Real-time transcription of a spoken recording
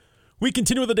We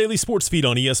continue with the daily sports feed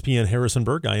on ESPN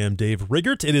Harrisonburg. I am Dave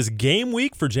Riggert. It is game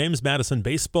week for James Madison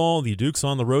baseball. The Dukes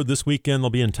on the road this weekend. They'll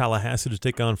be in Tallahassee to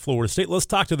take on Florida State. Let's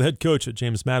talk to the head coach at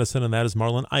James Madison, and that is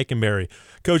Marlon Eikenberry.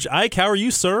 Coach Ike, how are you,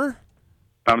 sir?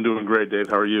 I'm doing great, Dave.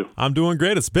 How are you? I'm doing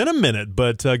great. It's been a minute,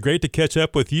 but great to catch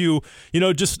up with you. You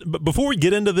know, just before we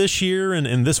get into this year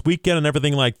and this weekend and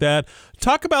everything like that,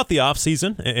 talk about the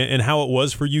offseason and how it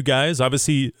was for you guys.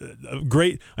 Obviously,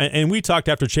 great. And we talked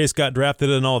after Chase got drafted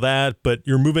and all that, but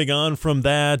you're moving on from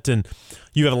that, and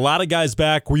you have a lot of guys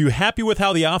back. Were you happy with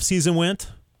how the offseason went?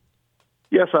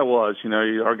 Yes, I was. You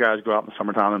know, our guys go out in the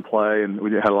summertime and play, and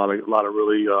we had a lot of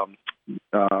really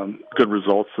good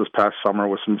results this past summer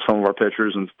with some of our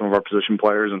pitchers and some of our position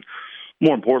players, and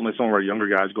more importantly, some of our younger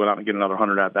guys going out and getting another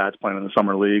 100 at-bats playing in the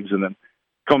summer leagues, and then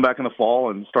coming back in the fall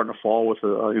and starting to fall with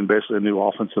basically a new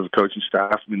offensive coaching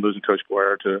staff. I mean, losing Coach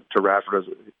Guerra to Radford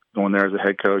going there as a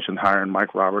head coach and hiring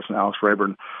Mike Roberts and Alex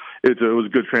Rayburn. It was a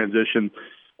good transition.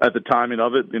 At the timing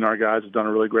of it, our guys have done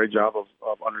a really great job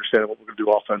of understanding what we're going to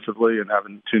do offensively, and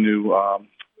having two new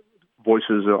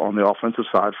voices on the offensive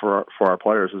side for our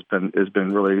players has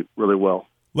been really, really well.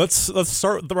 Let's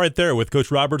start right there with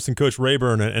Coach Roberts and Coach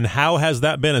Rayburn, and how has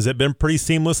that been? Has it been pretty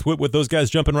seamless with those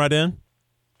guys jumping right in?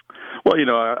 Well,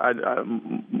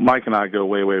 Mike and I go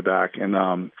way back, and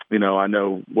I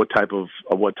know what type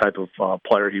of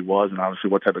player he was, and obviously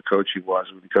what type of coach he was.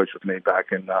 He coached with me back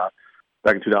in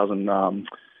 2000,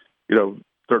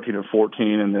 13 and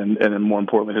 14, and then more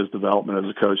importantly, his development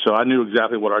as a coach. So I knew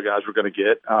exactly what our guys were going to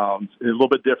get. A little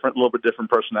bit different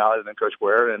personality than Coach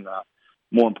Guerra, and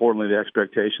more importantly, the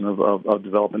expectation of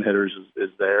development hitters is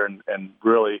there, and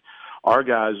really our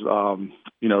guys,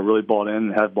 really bought in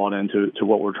and have bought into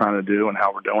what we're trying to do and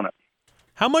how we're doing it.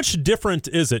 How much different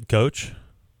is it, Coach?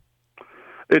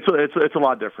 It's a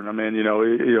lot different. I mean,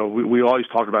 we always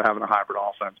talked about having a hybrid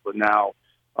offense, but now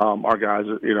our guys,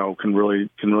 can really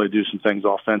do some things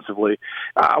offensively.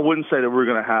 I wouldn't say that we're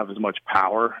going to have as much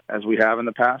power as we have in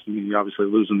the past. I mean, obviously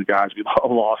losing the guys we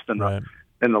lost in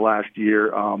the last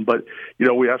year, but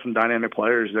we have some dynamic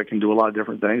players that can do a lot of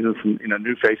different things, and some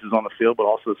new faces on the field, but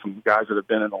also some guys that have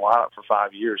been in the lineup for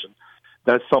 5 years, and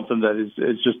that's something that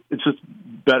it's just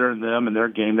better in them and their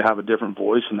game to have a different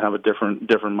voice and have a different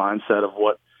mindset of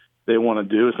what they want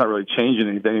to do. It's not really changing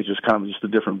anything. It's just kind of just a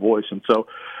different voice. And so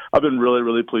I've been really,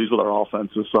 really pleased with our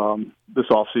offense this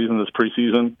offseason, this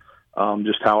preseason,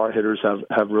 just how our hitters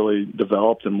have really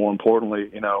developed, and more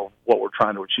importantly, what we're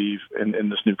trying to achieve in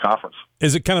this new conference.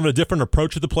 Is it kind of a different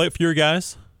approach at the plate for your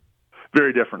guys?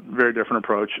 Very different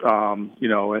approach.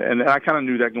 And I kind of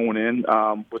knew that going in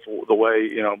with the way,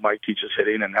 Mike teaches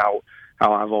hitting, and how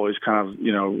I've always kind of,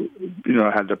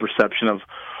 had the perception of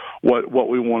what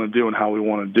we want to do and how we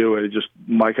want to do it.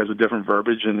 Mike has a different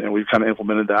verbiage, and we've kind of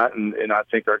implemented that, and I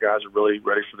think our guys are really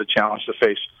ready for the challenge to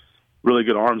face really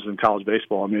good arms in college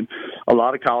baseball. I mean, a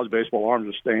lot of college baseball arms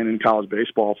are staying in college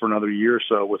baseball for another year or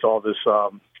so with all this,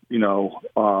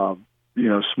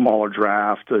 smaller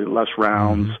draft, less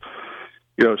rounds,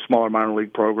 smaller minor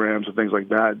league programs and things like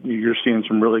that. You're seeing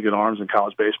some really good arms in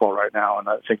college baseball right now, and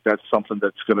I think that's something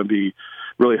that's going to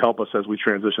really help us as we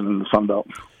transition into the Sun Belt.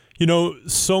 We're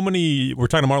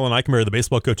talking to Marlon Eikenberry, the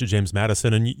baseball coach at James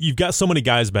Madison, and you've got so many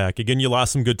guys back. Again, you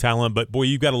lost some good talent, but boy,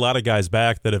 you've got a lot of guys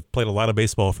back that have played a lot of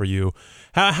baseball for you.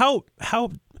 How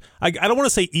I don't want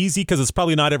to say easy, because it's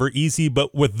probably not ever easy,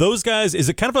 but with those guys, is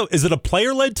it a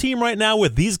player-led team right now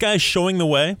with these guys showing the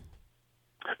way?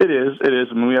 It is.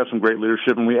 I mean, we have some great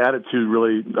leadership, and we added two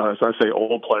really,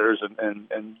 old players,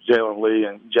 and Jalen Lee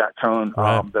and Jack Cohn,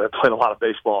 that have played a lot of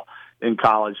baseball in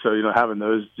college. So, having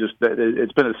those,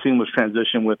 it's been a seamless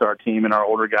transition with our team and our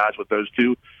older guys with those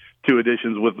two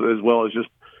additions, as well as just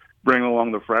bringing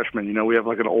along the freshmen. We have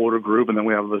like an older group, and then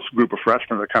we have this group of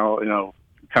freshmen that kind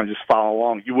of just follow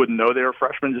along. You wouldn't know they were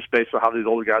freshmen just based on how these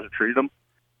older guys have treated them.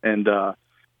 And,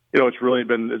 it's really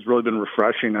been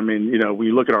refreshing. I mean,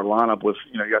 we look at our lineup with,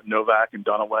 you got Novak and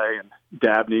Dunaway and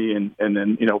Dabney, and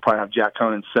then, probably have Jack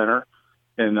Cohn in center.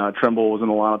 And Trimble was in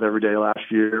the lineup every day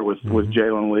last year with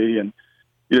Jalen Lee. And,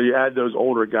 you add those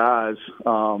older guys,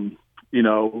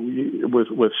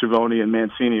 with Schiavone and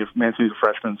Mancini. Mancini's a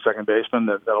freshman second baseman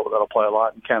that'll play a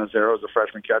lot. And Cannizzaro is a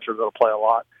freshman catcher that'll play a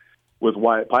lot, with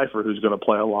Wyatt Pfeiffer, who's going to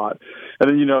play a lot. And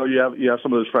then, you have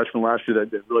some of those freshmen last year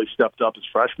that really stepped up as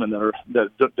freshmen that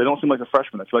they don't seem like they're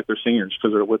freshmen. They feel like they're seniors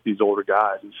because they're with these older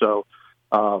guys. And so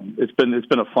it's been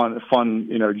a fun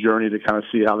journey to kind of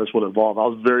see how this would evolve. I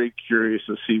was very curious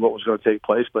to see what was going to take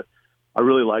place, but I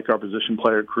really like our position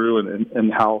player crew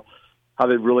and how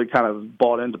they've really kind of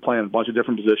bought into playing a bunch of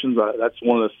different positions. That's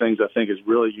one of the things I think is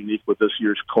really unique with this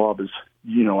year's club is,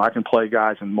 I can play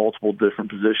guys in multiple different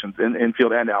positions,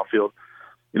 infield and outfield.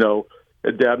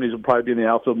 Dabney's will probably be in the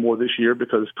outfield more this year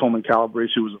because Coleman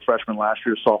Calabrese, who was a freshman last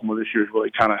year, sophomore this year, is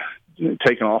really kind of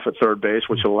taken off at third base,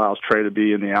 which allows Trey to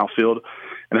be in the outfield.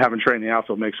 And having Trey in the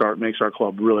outfield makes our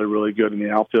club really, really good in the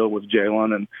outfield with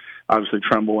Jalen and obviously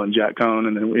Trimble and Jack Cohn.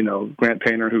 And then, Grant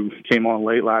Painter, who came on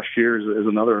late last year, is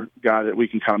another guy that we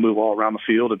can kind of move all around the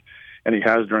field, and he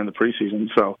has during the preseason.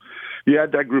 So you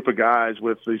had that group of guys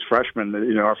with these freshmen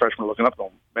that, our freshmen are looking up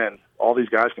going, man, all these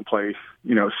guys can play,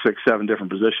 6, 7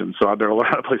 different positions. So I better learn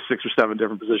how to play 6 or 7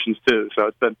 different positions too.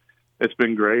 So it's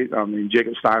been great. I mean,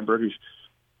 Jacob Steinberg, who's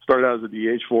started out as a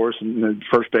DH for us and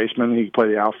first baseman, he can play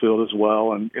the outfield as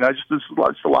well. And, there's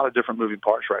a lot of different moving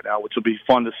parts right now, which will be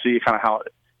fun to see kind of how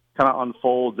it kind of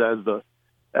unfolds as the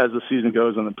season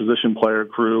goes on the position player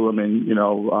crew. I mean,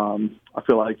 I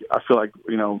feel like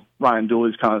Ryan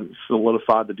Dooley's kind of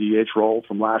solidified the DH role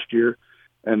from last year,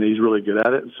 and he's really good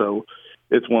at it. So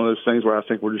it's one of those things where I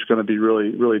think we're just going to be really,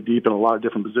 really deep in a lot of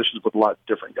different positions with a lot of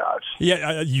different guys.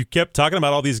 Yeah, you kept talking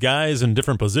about all these guys in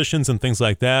different positions and things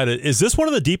like that. Is this one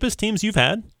of the deepest teams you've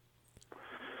had?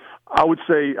 I would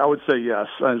say yes.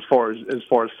 As far as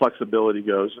flexibility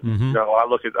goes, mm-hmm. I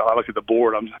look at the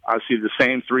board. I see the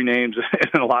same 3 names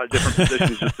in a lot of different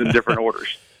positions, just in different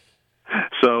orders.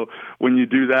 So when you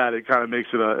do that, it kind of makes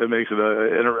it a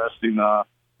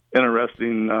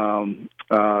interesting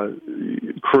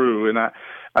crew. And I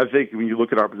think when you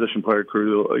look at our position player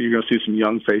crew, you're going to see some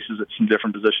young faces at some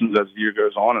different positions as the year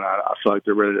goes on, and I feel like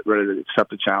they're ready to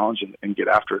accept the challenge and get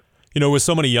after it. With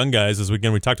so many young guys, as we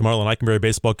talked to Marlon Eichenberry,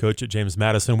 baseball coach at James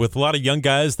Madison, with a lot of young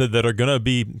guys that are going to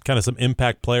be kind of some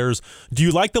impact players. Do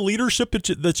you like the leadership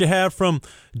that you have from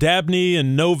Dabney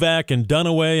and Novak and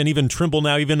Dunaway and even Trimble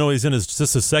now, even though he's in just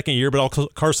his second year, but also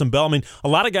Carson Bell? I mean, a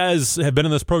lot of guys have been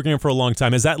in this program for a long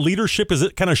time. Is that leadership, is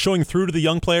it kind of showing through to the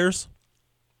young players?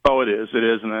 Oh, it is.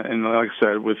 And like I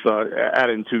said, with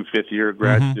adding 2 fifth-year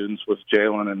grad mm-hmm. students with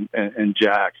Jalen and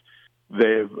Jack,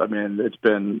 there's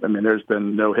been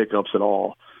no hiccups at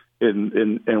all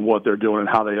in what they're doing and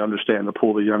how they understand to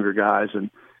pull the younger guys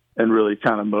and really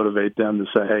kind of motivate them to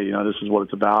say, hey, this is what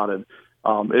it's about. And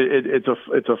it's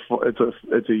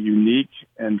a unique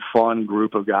and fun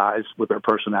group of guys with their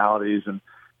personalities and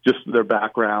just their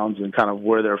backgrounds and kind of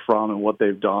where they're from and what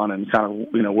they've done and kind of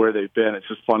where they've been. It's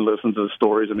just fun to listen to the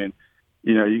stories. I mean,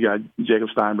 you got Jacob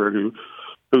Steinberg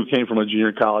who came from a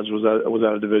junior college, was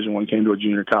at a Division I, came to a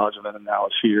junior college, and then now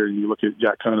is here. And you look at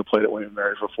Jack Cohn, who played at William &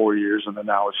 Mary for 4 years, and then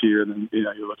now is here. And then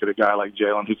you look at a guy like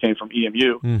Jalen, who came from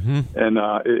EMU, mm-hmm. and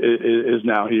is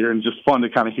now here. And just fun to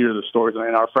kind of hear the stories. I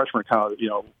mean, our freshmen kind of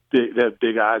they have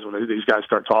big eyes when these guys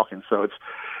start talking. So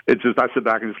it's just I sit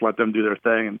back and just let them do their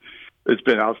thing, and it's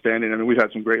been outstanding. I mean, we've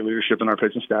had some great leadership in our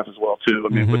pitching staff as well too.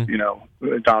 I mean, mm-hmm.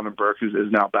 with Donovan Burke, who is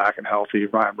now back and healthy,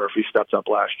 Ryan Murphy stepped up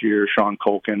last year, Sean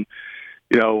Colkin.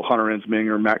 Hunter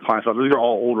Ensminger, Matt Kleinfeld. These are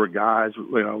all older guys,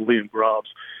 Liam Grubbs.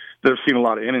 They've seen a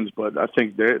lot of innings, but I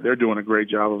think they're doing a great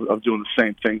job of doing the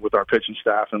same thing with our pitching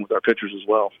staff and with our pitchers as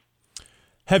well.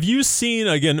 Have you seen,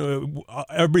 again,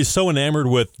 everybody's so enamored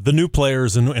with the new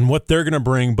players and what they're going to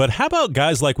bring, but how about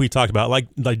guys like we talked about, like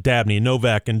Dabney,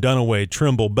 Novak, and Dunaway,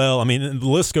 Trimble, Bell? I mean, the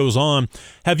list goes on.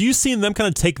 Have you seen them kind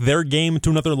of take their game to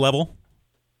another level?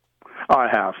 I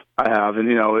have, and I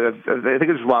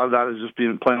think it's a lot of that is just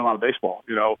playing a lot of baseball.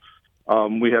 They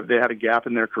had a gap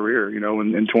in their career,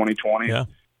 in 2020, yeah.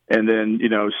 And then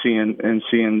seeing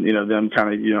them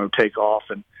kind of take off,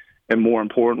 and more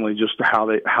importantly, just how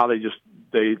the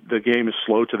game is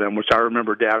slow to them. Which I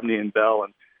remember Dabney and Bell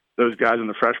and those guys in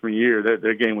the freshman year,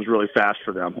 their game was really fast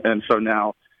for them, and so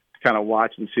now to kind of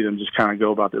watch and see them just kind of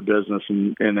go about their business,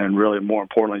 and then really more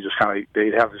importantly, just kind of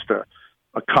they have just a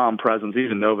calm presence.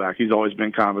 Even Novak, he's always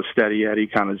been kind of a steady Eddie,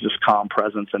 kind of just calm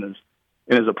presence in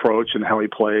his approach and how he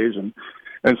plays, and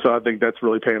so I think that's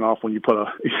really paying off when you put a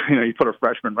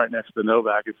freshman right next to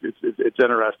Novak. It's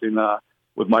interesting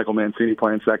with Michael Mancini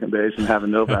playing second base and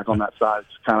having Novak on that side.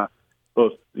 It's kind of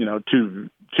both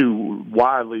two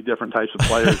widely different types of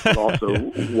players, but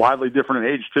also widely different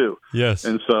in age too. Yes,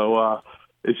 and so.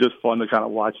 It's just fun to kind of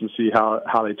watch and see how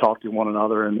they talk to one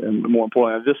another. And more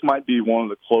importantly, this might be one of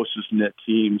the closest knit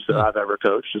teams that I've ever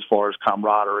coached as far as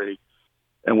camaraderie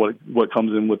and what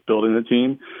comes in with building a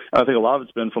team. And I think a lot of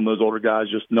it's been from those older guys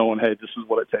just knowing, hey, this is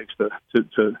what it takes to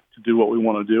do what we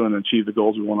want to do and achieve the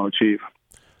goals we want to achieve.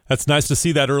 That's nice to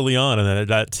see that early on, and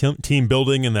that team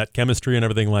building and that chemistry and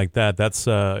everything like that. That's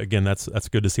again, that's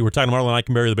good to see. We're talking to Marlon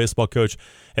Eichenberry, the baseball coach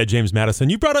at James Madison.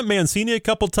 You brought up Mancini a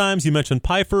couple times. You mentioned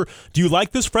Pfeiffer. Do you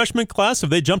like this freshman class? Have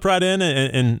they jumped right in?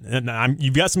 And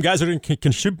you've got some guys that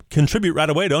can contribute right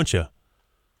away, don't you?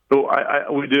 So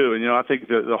we do, and I think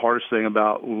the hardest thing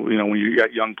about when you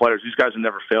got young players, these guys have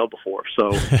never failed before.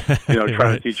 So trying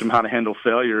right. to teach them how to handle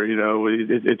failure,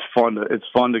 it's fun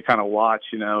to kind of watch,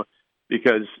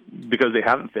 because they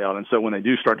haven't failed, and so when they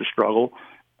do start to struggle,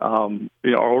 our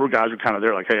older guys are kind of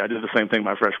there, like, hey, I did the same thing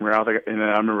my freshman year. And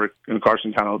I remember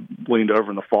Carson kind of leaned over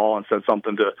in the fall and said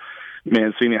something to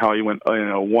Mancini, how he went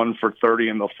 1 for 30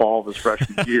 in the fall of his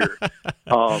freshman year.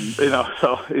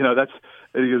 That's.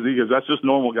 Because that's just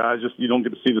normal, guys. Just you don't get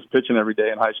to see this pitching every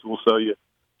day in high school, so you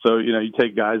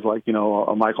take guys like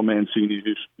a Michael Mancini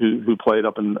who played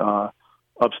up in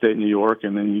upstate New York,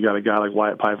 and then you got a guy like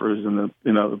Wyatt Pfeiffer who's in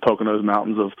the Poconos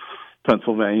Mountains of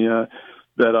Pennsylvania.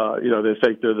 That they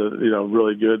think they're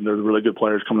really good, and they're really good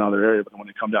players coming out of their area. But when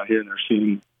they come down here and they're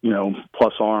seeing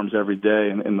plus arms every day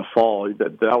in the fall,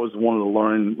 that was one of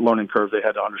the learning curves they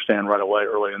had to understand right away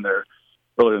early in their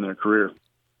career.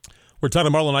 We're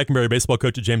talking to Marlon Eichenberry, baseball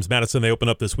coach at James Madison. They open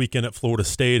up this weekend at Florida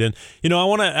State. And, I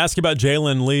want to ask you about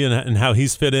Jalen Lee and how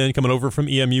he's fit in, coming over from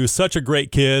EMU. Such a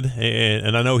great kid,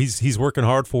 and I know he's working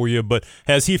hard for you, but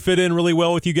has he fit in really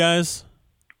well with you guys?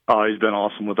 Oh, he's been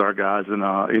awesome with our guys, and,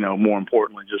 more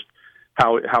importantly, just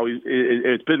how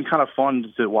it's been kind of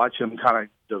fun to watch him kind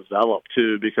of develop,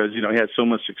 too, because, he had so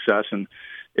much success and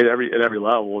at every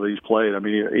level that he's played. I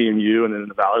mean, EMU and then in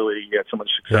the Valley League, he had so much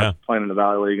success playing in the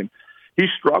Valley League, and he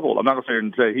struggled. I'm not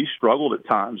going to say he struggled at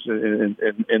times in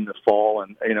the fall,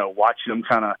 and watching him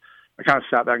I kind of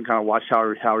sat back and kind of watched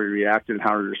how he reacted and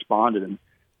how he responded. And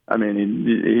I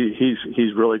mean,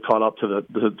 he's really caught up to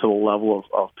the level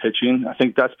of pitching. I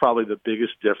think that's probably the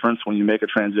biggest difference when you make a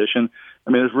transition.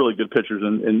 I mean, there's really good pitchers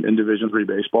in Division III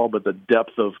baseball, but the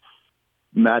depth of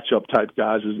matchup type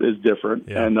guys is different.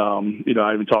 Yeah. And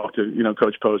I even talked to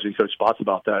Coach Posey and Coach Spots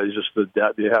about that. It's just the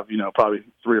depth. They have probably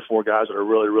 3 or 4 guys that are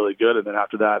really, really good, and then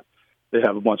after that they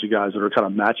have a bunch of guys that are kind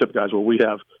of matchup guys. Well, we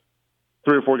have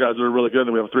 3 or 4 guys that are really good,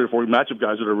 and we have 3 or 4 matchup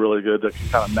guys that are really good that can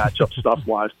kind of match up stuff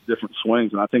wise to different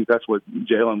swings. And I think that's what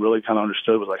Jalen really kind of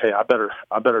understood, was like, hey, I better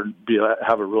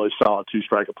have a really solid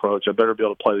 2-strike approach. I better be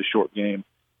able to play the short game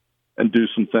and do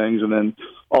some things, and then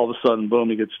all of a sudden, boom,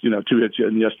 he gets 2 hits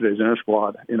in yesterday's inter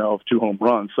squad, of 2 home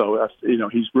runs. So that's,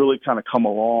 he's really kind of come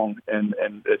along, and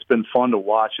it's been fun to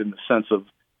watch in the sense of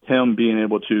him being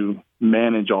able to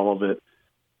manage all of it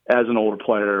as an older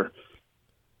player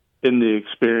in the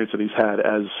experience that he's had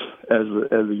as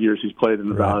the years he's played in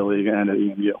the Valley League and at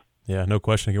EMU. Yeah, no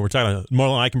question. Again, we're talking to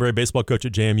Marlon Eichenberry, baseball coach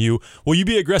at JMU. Will you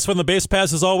be aggressive on the base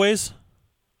pass as always?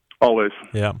 Always.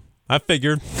 Yeah. I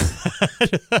figured.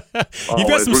 You've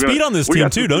got some speed on this team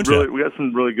too, don't you? We got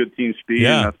some really good team speed,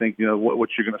 and I think what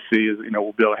you're going to see is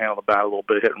we'll be able to handle the bat a little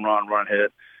bit, hit and run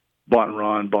hit, bunt and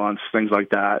run, bunts, things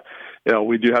like that.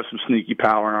 We do have some sneaky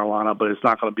power in our lineup, but it's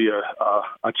not going to be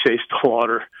a chase to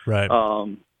water, right?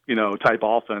 Type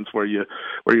offense where you're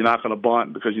not going to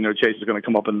bunt because Chase is going to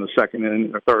come up in the second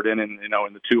inning or third inning,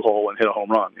 in the 2-hole and hit a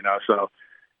home run, So.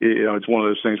 It's one of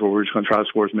those things where we're just going to try to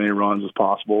score as many runs as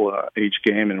possible each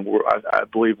game, and I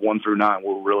believe 1 through 9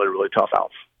 were really, really tough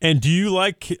outs. And do you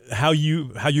like how you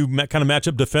kind of match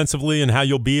up defensively and how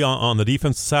you'll be on the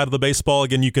defensive side of the baseball?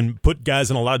 Again, you can put guys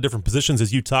in a lot of different positions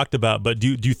as you talked about, but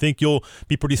do you think you'll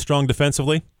be pretty strong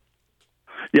defensively?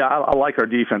 Yeah, I like our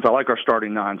defense. I like our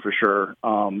starting 9 for sure.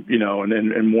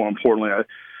 And more importantly,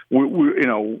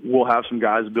 we'll have some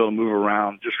guys to be able to move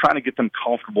around. Just trying to get them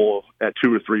comfortable at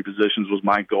 2 or 3 positions was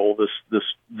my goal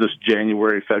this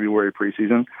January, February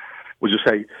preseason. Was just,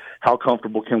 hey, how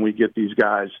comfortable can we get these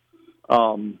guys,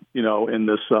 in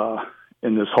this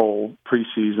whole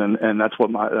preseason? And that's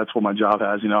what my job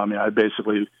has.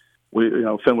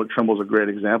 Fenwick Trimble is a great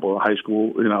example. A high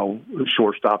school,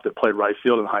 shortstop that played right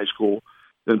field in high school,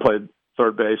 then played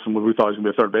third base, and we thought he was going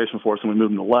to be a third baseman for us, and we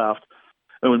moved him to left.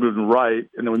 Then we moved him right,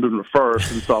 and then we moved him to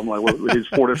first. And so I'm like, well, he's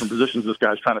 4 different positions. This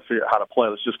guy's trying to figure out how to play.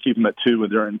 Let's just keep him at 2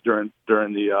 during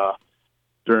the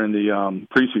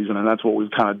preseason, and that's what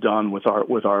we've kind of done with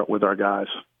our guys.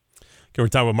 Okay, we're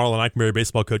talking with Marlon Eichenberry,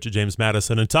 baseball coach at James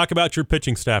Madison, and talk about your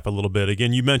pitching staff a little bit.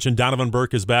 Again, you mentioned Donovan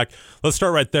Burke is back. Let's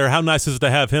start right there. How nice is it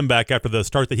to have him back after the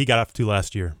start that he got off to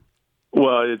last year?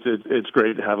 Well, it's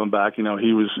great to have him back. He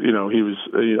was.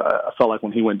 I felt like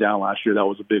when he went down last year, that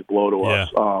was a big blow to us.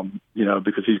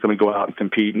 Because he's going to go out and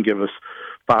compete and give us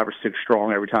 5 or 6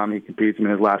 strong every time he competes. I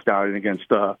mean, his last outing against,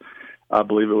 I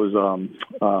believe it was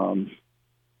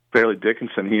Fairleigh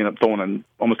Dickinson. He ended up throwing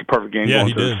almost a perfect game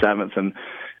going to the 7th, and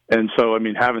And so, I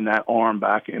mean, having that arm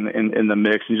back in the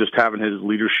mix and just having his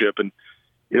leadership and,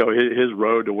 you know, his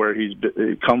road to where he's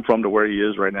come from to where he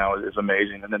is right now is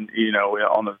amazing. And then, you know,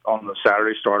 on the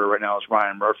Saturday starter right now is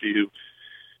Ryan Murphy, who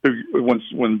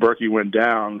when Berkey went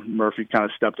down, Murphy kind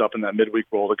of stepped up in that midweek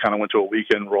role to kind of went to a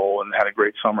weekend role and had a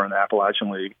great summer in the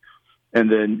Appalachian League. And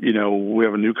then, you know, we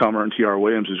have a newcomer in T.R.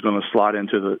 Williams who's going to slide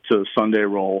into the Sunday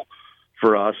role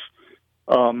for us.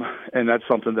 And that's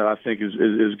something that I think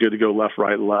is good to go left,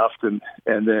 right, left. And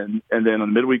then in the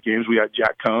midweek games, we got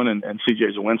Jack Cohn and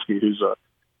C.J. Zawinski, who's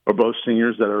are both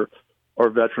seniors that are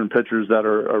veteran pitchers that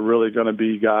are really going to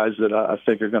be guys that I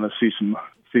think are going to see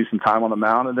some time on the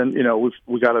mound. And then, you know,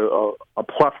 we got a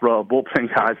plethora of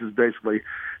bullpen guys is basically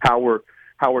how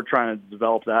we're trying to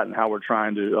develop that and how we're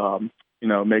trying to, you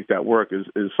know, make that work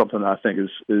is something that I think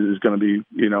is going to be,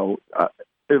 you know,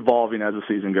 evolving as the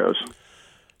season goes.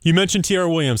 You mentioned T.R.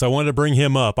 Williams. I wanted to bring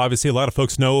him up. Obviously, a lot of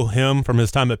folks know him from his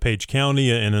time at Page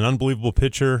County and an unbelievable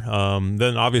pitcher.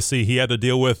 Then, obviously, he had to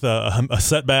deal with a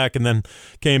setback and then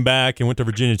came back and went to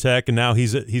Virginia Tech, and now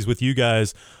he's with you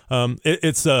guys.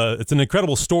 It's an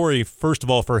incredible story, first of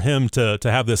all, for him to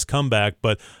have this comeback.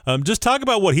 But just talk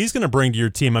about what he's going to bring to your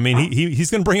team. I mean,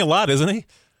 he's going to bring a lot, isn't he?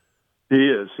 He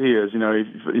is. You know,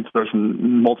 he throws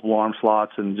from multiple arm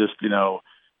slots and just, you know,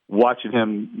 watching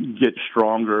him get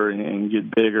stronger and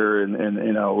get bigger, and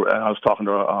you know, and I was talking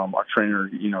to our trainer,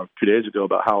 you know, 2 days ago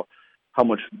about how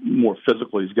much more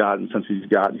physical he's gotten since he's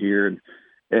gotten here,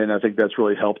 and I think that's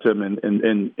really helped him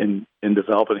in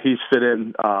developing. He's fit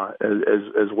in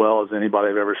as well as anybody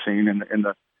I've ever seen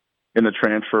in the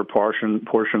transfer portion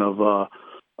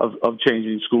of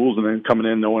changing schools and then coming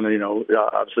in knowing, you know,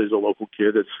 obviously he's a local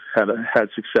kid that's had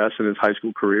success in his high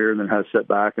school career and then had a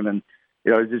setback, and then,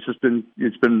 you know,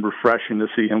 it's been refreshing to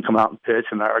see him come out and pitch,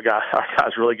 and our guys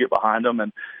really get behind him,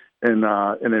 and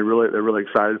they're really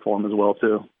excited for him as well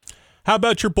too. How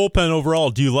about your bullpen overall?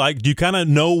 Do you kind of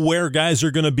know where guys are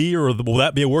going to be, or will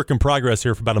that be a work in progress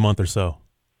here for about a month or so?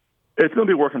 It's going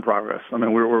to be a work in progress. I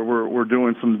mean, we're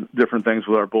doing some different things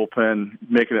with our bullpen,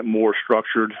 making it more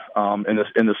structured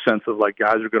in the sense of like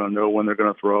guys are going to know when they're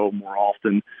going to throw more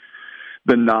often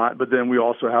than not. But then we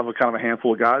also have a kind of a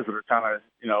handful of guys that are kind of,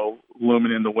 you know,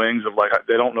 looming in the wings of like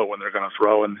they don't know when they're going to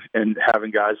throw, and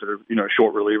having guys that are, you know,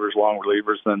 short relievers, long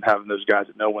relievers, then having those guys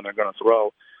that know when they're going to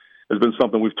throw has been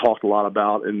something we've talked a lot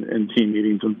about in team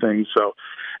meetings and things. So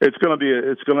it's going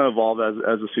to evolve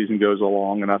as the season goes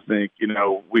along, and I think, you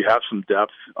know, we have some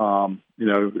depth. You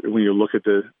know, when you look at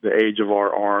the age of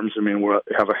our arms, I mean, we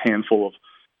have a handful of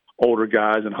older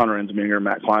guys, and Hunter Ensminger,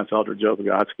 Matt Kleinfelder, Joe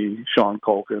Bogotsky, Sean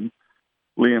Colkin,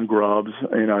 Liam Grubbs.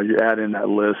 You know, you add in that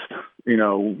list, you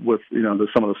know, with, you know,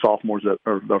 some of the sophomores that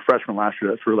are the freshmen last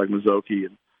year that threw, like Mizuki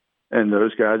and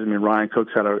those guys. I mean, Ryan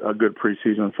Cook's had a good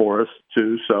preseason for us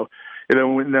too. So, you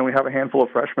know, and then we have a handful of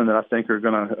freshmen that I think are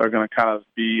gonna kind of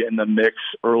be in the mix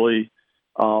early.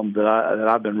 That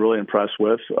I've been really impressed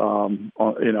with.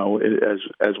 You know,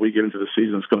 as we get into the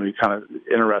season, it's going to be kind of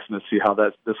interesting to see how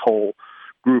this whole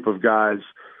group of guys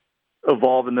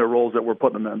evolve in their roles that we're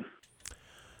putting them in.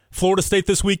 Florida State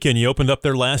this weekend. You opened up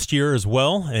there last year as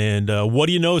well. And what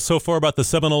do you know so far about the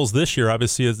Seminoles this year?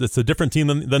 Obviously, it's a different team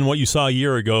than what you saw a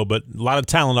year ago, but a lot of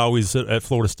talent always at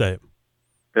Florida State.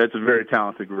 It's a very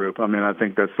talented group. I mean, I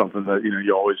think that's something that, you know,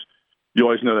 you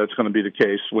always know that's going to be the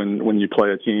case when you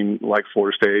play a team like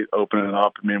Florida State opening it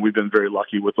up. I mean, we've been very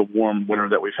lucky with the warm winter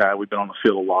that we've had. We've been on the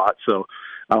field a lot, so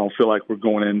I don't feel like we're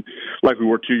going in like we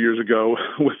were 2 years ago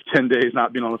with 10 days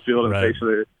not being on the field and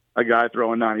facing a guy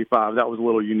throwing 95. That was a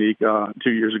little unique 2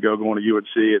 years ago going to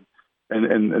UNC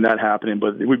and that happening.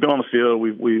 But we've been on the field.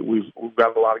 We've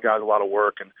got a lot of guys, a lot of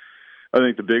work, and I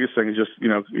think the biggest thing is just, you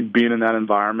know, being in that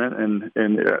environment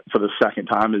and for the second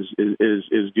time is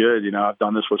good. You know, I've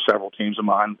done this with several teams of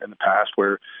mine in the past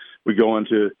where we go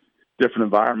into different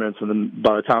environments, and then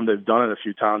by the time they've done it a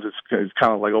few times, it's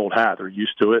kind of like old hat. They're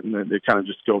used to it, and they kind of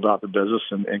just go about the business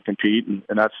and compete, and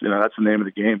that's, you know, that's the name of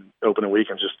the game. Opening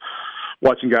weekend, just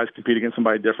watching guys compete against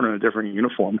somebody different in a different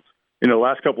uniform. You know, the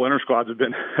last couple inter squads have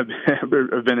been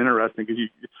interesting because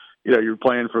you know, you're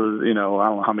playing for, you know, I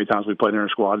don't know how many times we played inter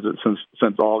squads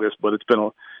since August, but it's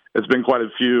been quite a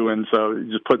few, and so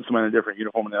just putting somebody in a different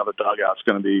uniform in the other dugout is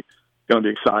going to be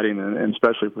exciting, and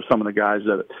especially for some of the guys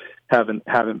that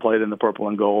haven't played in the purple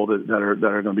and gold that are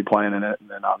going to be playing in it, and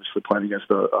then obviously playing against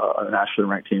a nationally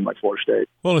ranked team like Florida State.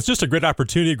 Well, it's just a great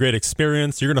opportunity, a great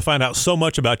experience. You're going to find out so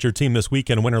much about your team this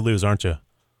weekend, win or lose, aren't you?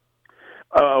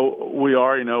 We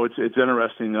are. You know, it's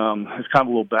interesting. It's kind of a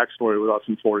little backstory with us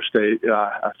in Florida State.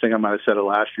 I think I might have said it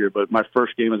last year, but my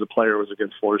first game as a player was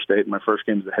against Florida State, and my first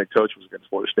game as a head coach was against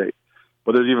Florida State.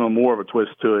 But there's even more of a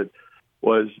twist to it.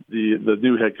 was the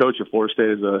new head coach of Florida State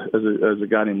is a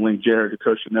guy named Link Jarrett, who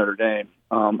coached at Notre Dame.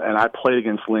 And I played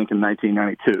against Link in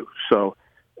 1992. So,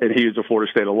 and he was a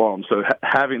Florida State alum. So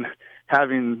having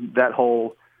that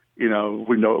whole, we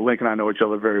know Link and I know each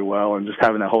other very well, and just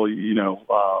having that whole,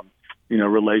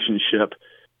 relationship,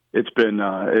 it's going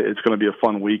to be a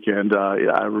fun weekend.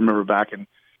 I remember back in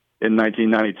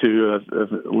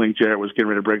 1992, Link Jarrett was getting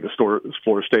ready to break the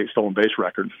Florida State stolen base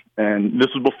record, and this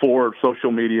was before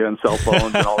social media and cell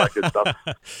phones and all that good stuff.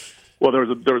 Well, there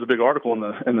was a big article in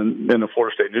the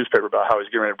Florida State newspaper about how he's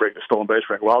getting ready to break the stolen base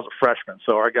record. Well, I was a freshman,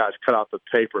 so our guys cut out the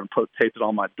paper and taped it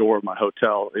on my door of my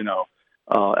hotel,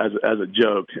 as a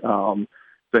joke.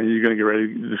 Saying you're going to get ready,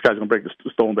 this guy's going to break the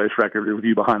stolen base record with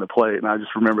you behind the plate. And I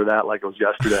just remember that like it was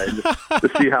yesterday. And just to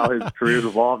see how his career's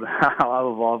evolved and how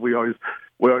I've evolved, we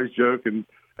always joke and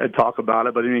talk about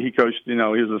it. But he coached, he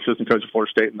was an assistant coach at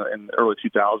Florida State in the early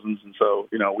 2000s. And so,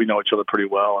 we know each other pretty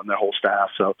well and their whole staff.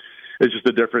 So it's just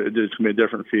it's going to be a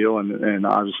different feel. And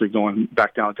obviously going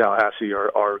back down to Tallahassee,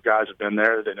 our guys have been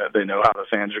there. They know how the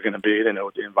fans are going to be. They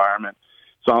know the environment.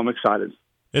 So I'm excited.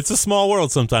 It's a small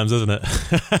world sometimes, isn't it?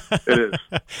 It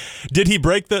is. Did he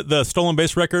break the stolen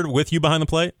base record with you behind the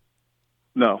plate?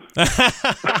 No.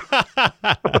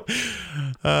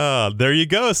 There you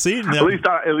go. See, now,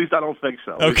 at least I don't think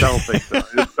so. Okay. At least I don't think so.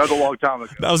 That was a long time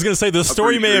ago. I was going to say the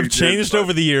story may have changed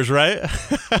over the years, right?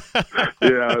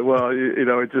 Yeah. Well,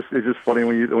 it's just funny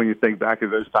when you think back at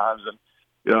those times, and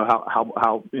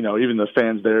how even the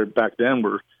fans there back then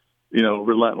were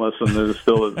relentless, and they're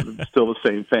still the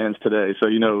same fans today. So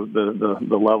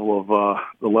the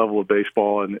level of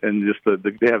baseball and just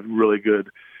they have really good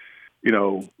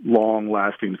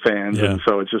long-lasting fans, yeah. And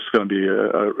so it's just going to be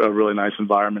a really nice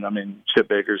environment. I mean, Chip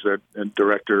Baker's their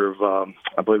director of,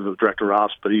 I believe, the director of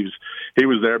ops, but he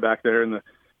was there back there in the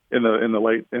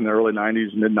early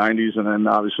 '90s, mid '90s, and then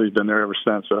obviously he's been there ever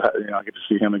since. So I get to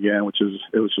see him again, which is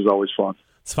always fun.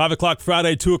 It's 5:00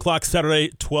 Friday, 2:00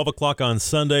 Saturday, 12:00 on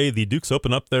Sunday. The Dukes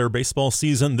open up their baseball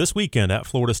season this weekend at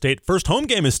Florida State. First home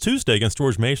game is Tuesday against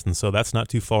George Mason, so that's not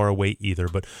too far away either.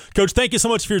 But, Coach, thank you so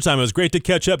much for your time. It was great to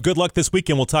catch up. Good luck this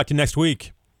weekend. We'll talk to you next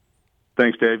week.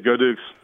 Thanks, Dave. Go Dukes.